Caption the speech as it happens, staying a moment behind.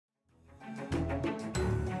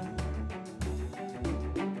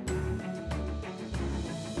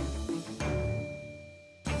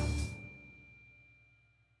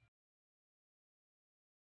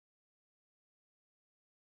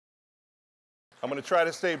I'm going to try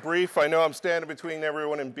to stay brief. I know I'm standing between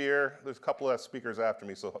everyone and beer. There's a couple of speakers after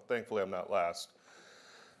me, so thankfully I'm not last.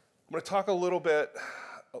 I'm going to talk a little bit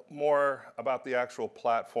more about the actual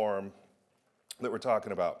platform that we're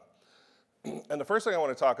talking about. And the first thing I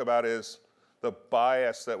want to talk about is the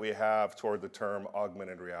bias that we have toward the term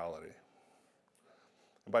augmented reality.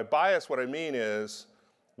 And by bias, what I mean is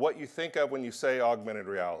what you think of when you say augmented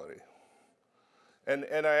reality. And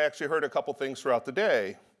I actually heard a couple things throughout the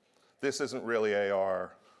day. This isn't really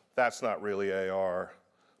AR, that's not really AR,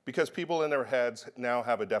 because people in their heads now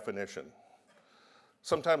have a definition.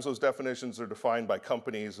 Sometimes those definitions are defined by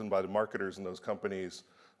companies and by the marketers in those companies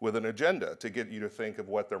with an agenda to get you to think of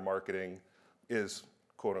what their marketing is,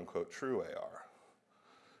 quote unquote, true AR.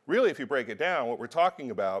 Really, if you break it down, what we're talking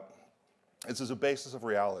about is a basis of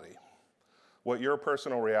reality, what your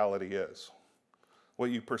personal reality is, what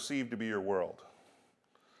you perceive to be your world.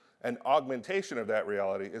 And augmentation of that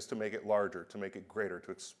reality is to make it larger, to make it greater,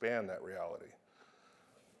 to expand that reality.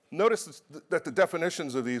 Notice that the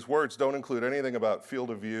definitions of these words don't include anything about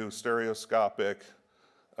field of view, stereoscopic,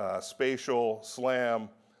 spatial, SLAM.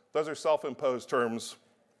 Those are self-imposed terms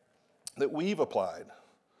that we've applied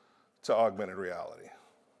to augmented reality.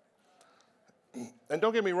 And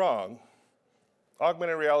don't get me wrong,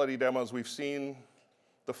 augmented reality demos, we've seen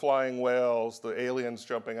the flying whales, the aliens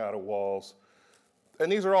jumping out of walls.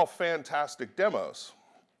 And these are all fantastic demos,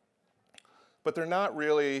 but they're not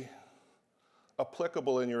really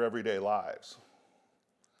applicable in your everyday lives.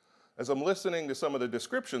 As I'm listening to some of the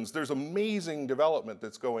descriptions, there's amazing development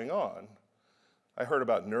that's going on. I heard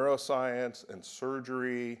about neuroscience and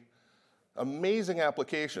surgery, amazing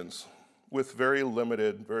applications with very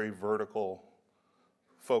limited, very vertical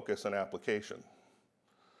focus and application.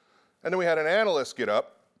 And then we had an analyst get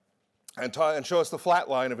up and show us the flat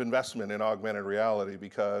line of investment in augmented reality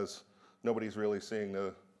because nobody's really seeing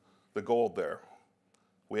the gold there.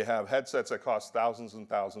 We have headsets that cost thousands and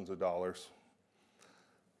thousands of dollars.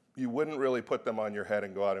 You wouldn't really put them on your head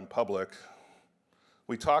and go out in public.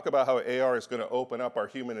 We talk about how AR is going to open up our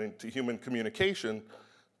human-to-human communication.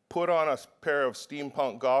 Put on a pair of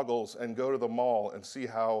steampunk goggles and go to the mall and see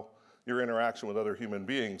how your interaction with other human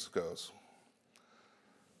beings goes.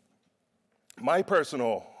 My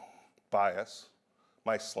personal bias,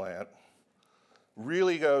 my slant,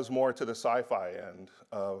 really goes more to the sci-fi end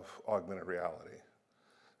of augmented reality.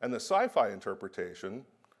 And the sci-fi interpretation,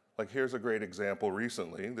 like here's a great example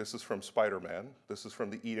recently. This is from Spider-Man. This is from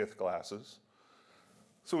the Edith glasses.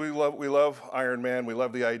 So we love Iron Man. We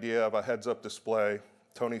love the idea of a heads-up display.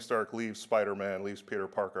 Tony Stark leaves Spider-Man, leaves Peter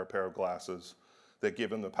Parker a pair of glasses that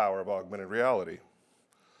give him the power of augmented reality.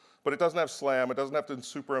 But it doesn't have SLAM, it doesn't have to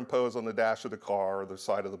superimpose on the dash of the car or the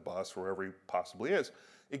side of the bus, wherever he possibly is.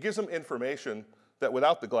 It gives him information that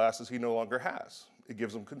without the glasses he no longer has. It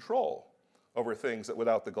gives him control over things that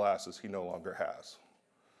without the glasses he no longer has.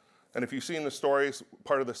 And if you've seen the stories,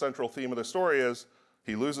 part of the central theme of the story is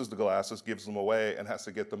he loses the glasses, gives them away, and has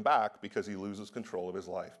to get them back because he loses control of his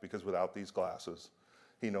life, because without these glasses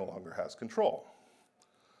he no longer has control.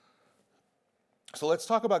 So let's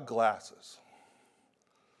talk about glasses.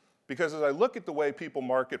 Because as I look at the way people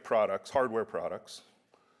market products, hardware products,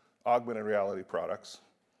 augmented reality products,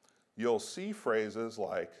 you'll see phrases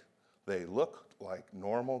like, they look like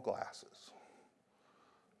normal glasses.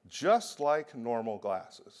 Just like normal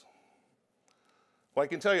glasses. Well, I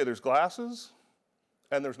can tell you there's glasses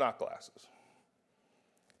and there's not glasses.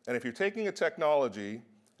 And if you're taking a technology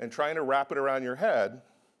and trying to wrap it around your head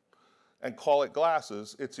and call it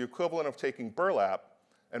glasses, it's the equivalent of taking burlap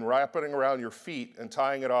and wrapping it around your feet and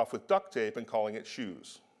tying it off with duct tape and calling it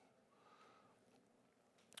shoes.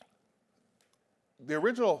 The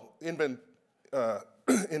original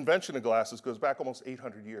invention of glasses goes back almost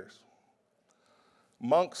 800 years.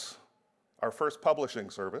 Monks, our first publishing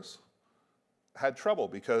service, had trouble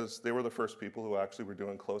because they were the first people who actually were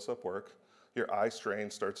doing close-up work. Your eye strain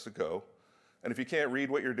starts to go. And if you can't read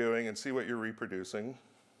what you're doing and see what you're reproducing,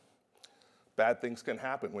 bad things can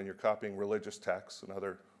happen when you're copying religious texts and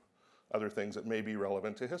other things that may be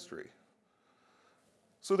relevant to history.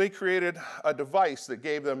 So they created a device that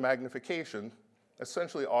gave them magnification,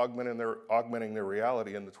 essentially augmenting their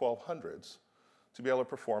reality in the 1200s to be able to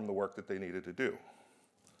perform the work that they needed to do.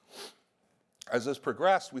 As this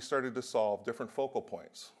progressed, we started to solve different focal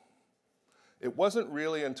points. It wasn't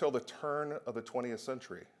really until the turn of the 20th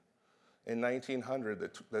century, in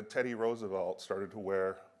 1900, that Teddy Roosevelt started to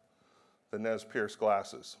wear the Nez Perce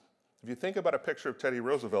glasses. If you think about a picture of Teddy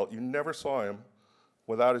Roosevelt, you never saw him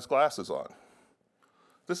without his glasses on.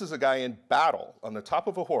 This is a guy in battle on the top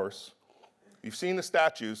of a horse. You've seen the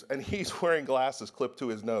statues, and he's wearing glasses clipped to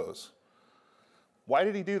his nose. Why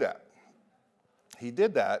did he do that? He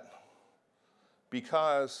did that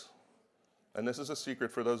because, and this is a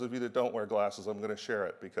secret for those of you that don't wear glasses, I'm going to share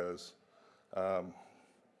it because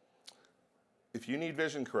if you need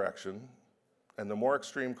vision correction, and the more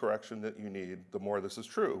extreme correction that you need, the more this is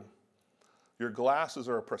true, your glasses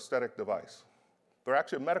are a prosthetic device. They're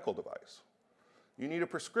actually a medical device. You need a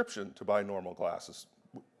prescription to buy normal glasses.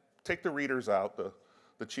 Take the readers out,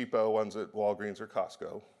 the cheapo ones at Walgreens or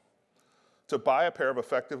Costco. To buy a pair of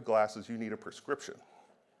effective glasses, you need a prescription.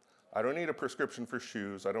 I don't need a prescription for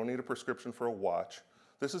shoes. I don't need a prescription for a watch.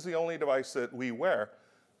 This is the only device that we wear.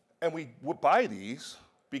 And we buy these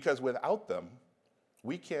because without them,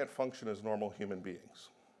 we can't function as normal human beings.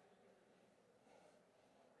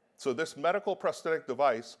 So this medical prosthetic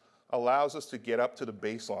device allows us to get up to the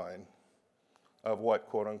baseline of what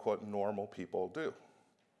quote unquote normal people do.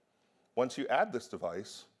 Once you add this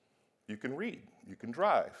device, you can read, you can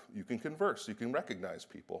drive, you can converse, you can recognize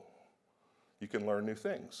people, you can learn new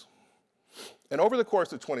things. And over the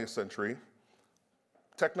course of the 20th century,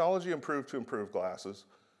 technology improved to improve glasses,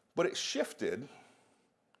 but it shifted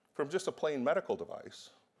from just a plain medical device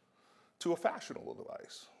to a fashionable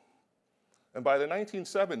device. And by the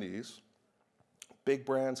 1970s, big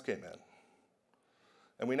brands came in.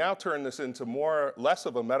 And we now turn this into less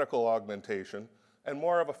of a medical augmentation and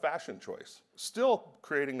more of a fashion choice. Still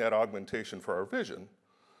creating that augmentation for our vision,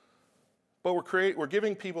 but we're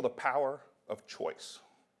giving people the power of choice.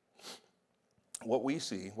 What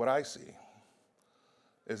I see,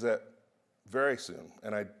 is that very soon,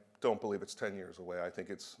 and I don't believe it's 10 years away, I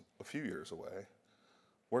think it's a few years away,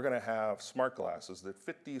 we're going to have smart glasses that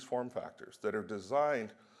fit these form factors, that are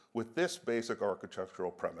designed with this basic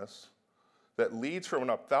architectural premise that leads from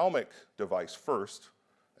an ophthalmic device first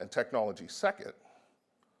and technology second,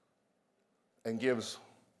 and gives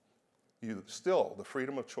you still the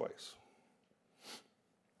freedom of choice.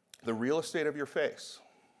 The real estate of your face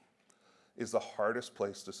is the hardest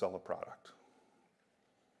place to sell a product.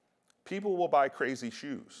 People will buy crazy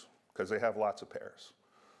shoes because they have lots of pairs.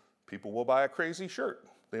 People will buy a crazy shirt.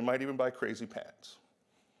 They might even buy crazy pants.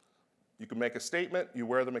 You can make a statement, you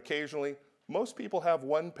wear them occasionally. Most people have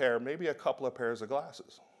one pair, maybe a couple of pairs of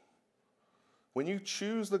glasses. When you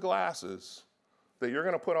choose the glasses that you're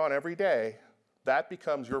going to put on every day, that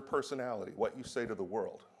becomes your personality, what you say to the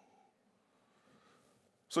world.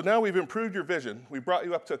 So now we've improved your vision. We brought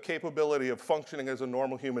you up to a capability of functioning as a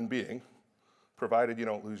normal human being, provided you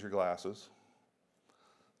don't lose your glasses.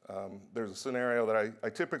 There's a scenario that I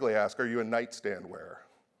typically ask, are you a nightstand wearer?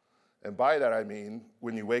 And by that I mean,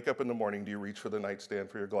 when you wake up in the morning, do you reach for the nightstand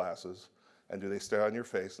for your glasses? And do they stay on your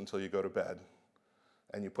face until you go to bed?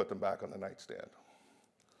 And you put them back on the nightstand.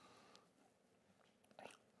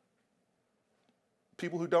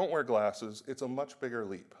 People who don't wear glasses, it's a much bigger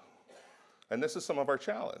leap. And this is some of our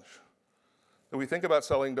challenge. When we think about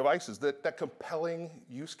selling devices, that compelling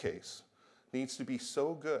use case needs to be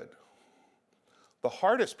so good. The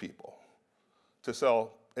hardest people to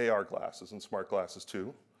sell AR glasses and smart glasses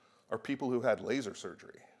to are people who had laser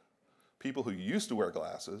surgery. People who used to wear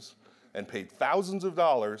glasses and paid thousands of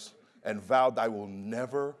dollars and vowed, I will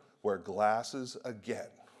never wear glasses again.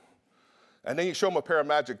 And then you show them a pair of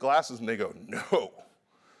magic glasses and they go, no,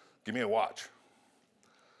 give me a watch.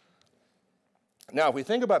 Now, if we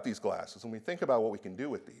think about these glasses and we think about what we can do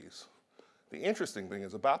with these, the interesting thing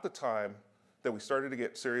is about the time that we started to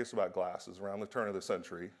get serious about glasses around the turn of the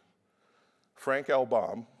century, Frank L.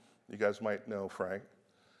 Baum, you guys might know Frank,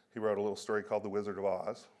 he wrote a little story called The Wizard of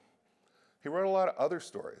Oz. He wrote a lot of other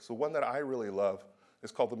stories. The one that I really love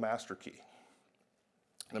is called The Master Key.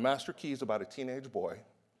 And The Master Key is about a teenage boy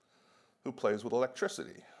who plays with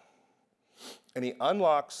electricity. And he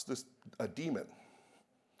unlocks a demon.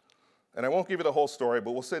 And I won't give you the whole story,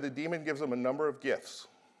 but we'll say the demon gives him a number of gifts.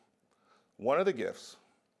 One of the gifts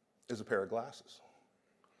is a pair of glasses.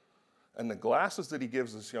 And the glasses that he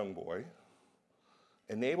gives this young boy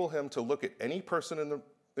enable him to look at any person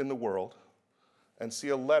in the world and see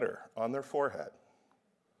a letter on their forehead.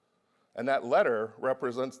 And that letter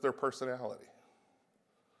represents their personality.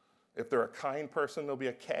 If they're a kind person, there'll be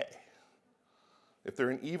a K. If they're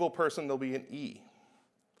an evil person, there'll be an E.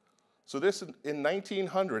 So this, in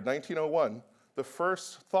 1901, the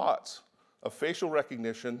first thoughts of facial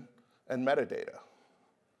recognition and metadata.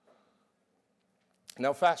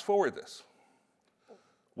 Now fast forward this.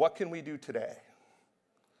 What can we do today?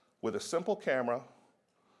 With a simple camera,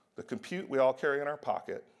 the compute we all carry in our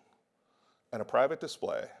pocket, and a private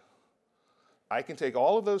display, I can take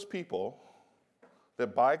all of those people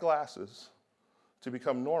that buy glasses to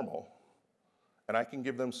become normal, and I can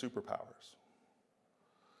give them superpowers.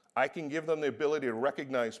 I can give them the ability to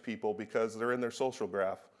recognize people because they're in their social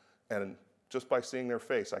graph and just by seeing their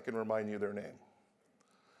face. I can remind you their name.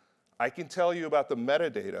 I can tell you about the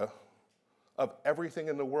metadata of everything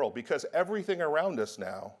in the world, because everything around us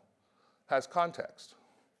now has context.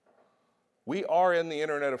 We are in the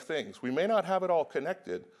Internet of Things. We may not have it all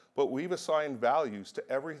connected, but we've assigned values to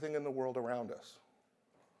everything in the world around us.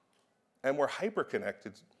 And we're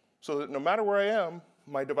hyper-connected so that no matter where I am,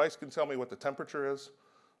 my device can tell me what the temperature is,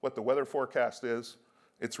 what the weather forecast is.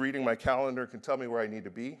 It's reading my calendar, can tell me where I need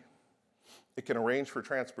to be. It can arrange for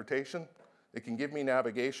transportation. It can give me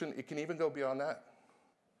navigation. It can even go beyond that.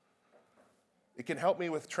 It can help me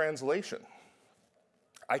with translation.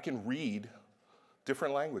 I can read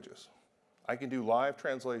different languages. I can do live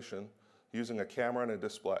translation using a camera and a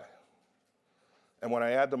display. And when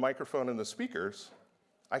I add the microphone and the speakers,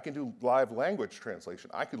 I can do live language translation.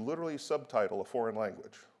 I could literally subtitle a foreign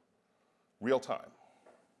language, real time.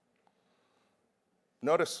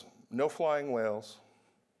 Notice, no flying whales,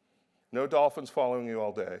 no dolphins following you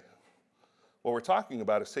all day. What we're talking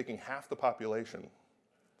about is taking half the population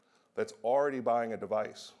that's already buying a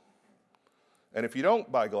device. And if you don't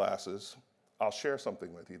buy glasses, I'll share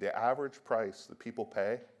something with you. The average price that people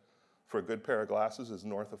pay for a good pair of glasses is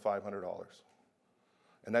north of $500.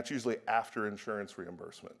 And that's usually after insurance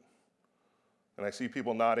reimbursement. And I see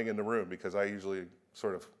people nodding in the room because I usually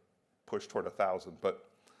sort of push toward 1,000. But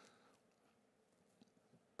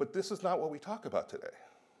this is not what we talk about today.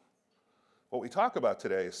 What we talk about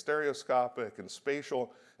today is stereoscopic and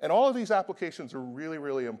spatial, and all of these applications are really,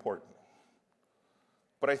 really important.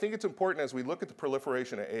 But I think it's important as we look at the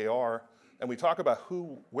proliferation of AR and we talk about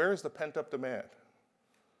where is the pent-up demand?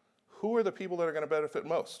 Who are the people that are going to benefit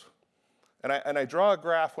most? And I draw a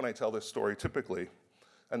graph when I tell this story typically,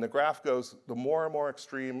 and the graph goes, the more and more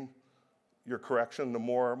extreme your correction, the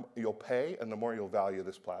more you'll pay and the more you'll value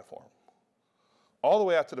this platform. All the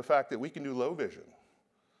way out to the fact that we can do low vision,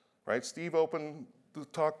 right? Steve opened the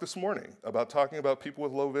talk this morning about talking about people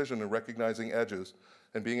with low vision and recognizing edges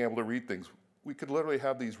and being able to read things. We could literally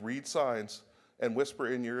have these read signs and whisper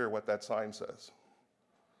in your ear what that sign says.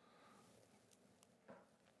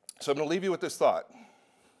 So I'm going to leave you with this thought.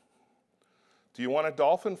 Do you want a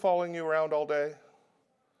dolphin following you around all day?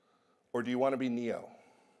 Or do you want to be Neo?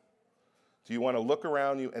 Do you want to look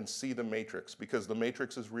around you and see the matrix? Because the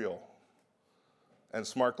matrix is real. And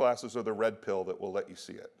smart glasses are the red pill that will let you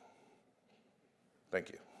see it.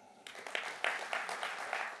 Thank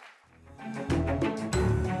you.